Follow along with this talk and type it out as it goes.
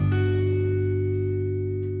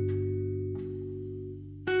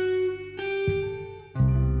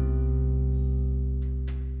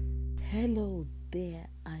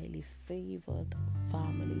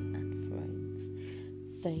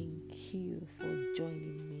Thank you for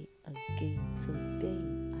joining me again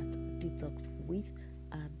today at Detox with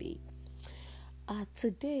Abby.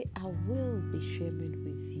 Today I will be sharing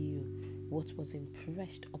with you what was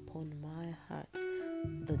impressed upon my heart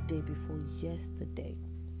the day before yesterday.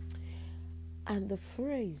 And the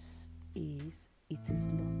phrase is, it is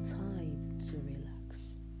not time to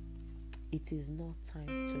relax. It is not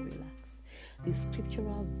time to relax. The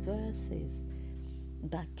scriptural verses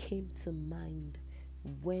that came to mind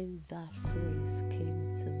when that phrase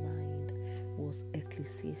came to mind was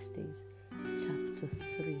Ecclesiastes chapter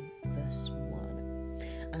 3 verse 1.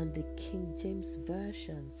 And the King James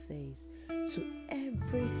Version says, to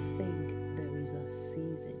everything there is a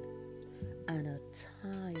season and a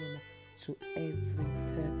time to every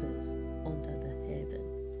purpose under the heaven.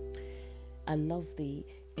 I love the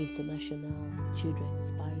International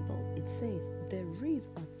Children's Bible. It says there is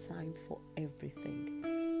a time for everything.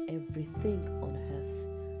 Everything on earth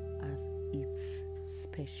has its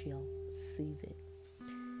special season.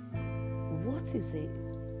 What is it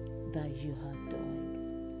that you are doing?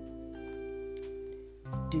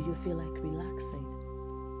 Do you feel like relaxing?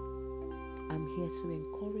 I'm here to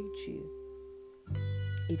encourage you.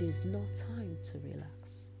 It is not time to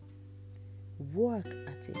relax. Work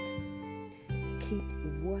at it. Keep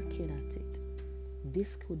working at it.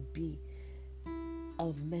 This could be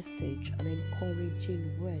a message, an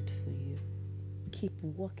encouraging word for you. Keep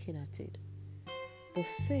working at it. The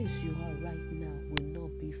phase you are right now will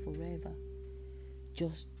not be forever.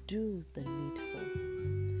 Just do the needful.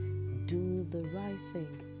 Do the right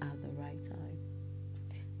thing at the right time.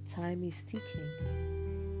 Time is ticking.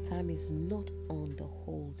 Time is not on the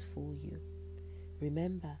hold for you.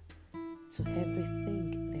 Remember, to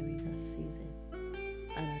everything there is a season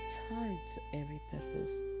and a time to every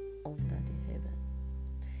purpose under the heaven.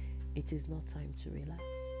 It is not time to relax.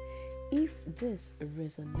 If this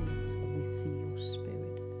resonates with your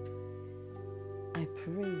spirit, I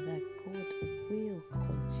pray that God will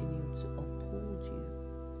continue to uphold you,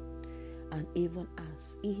 and even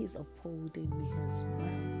as He is upholding me as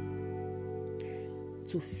well,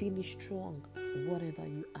 to finish strong whatever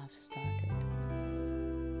you have started.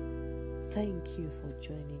 Thank you for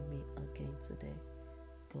joining me again today.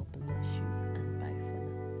 God bless you and bye.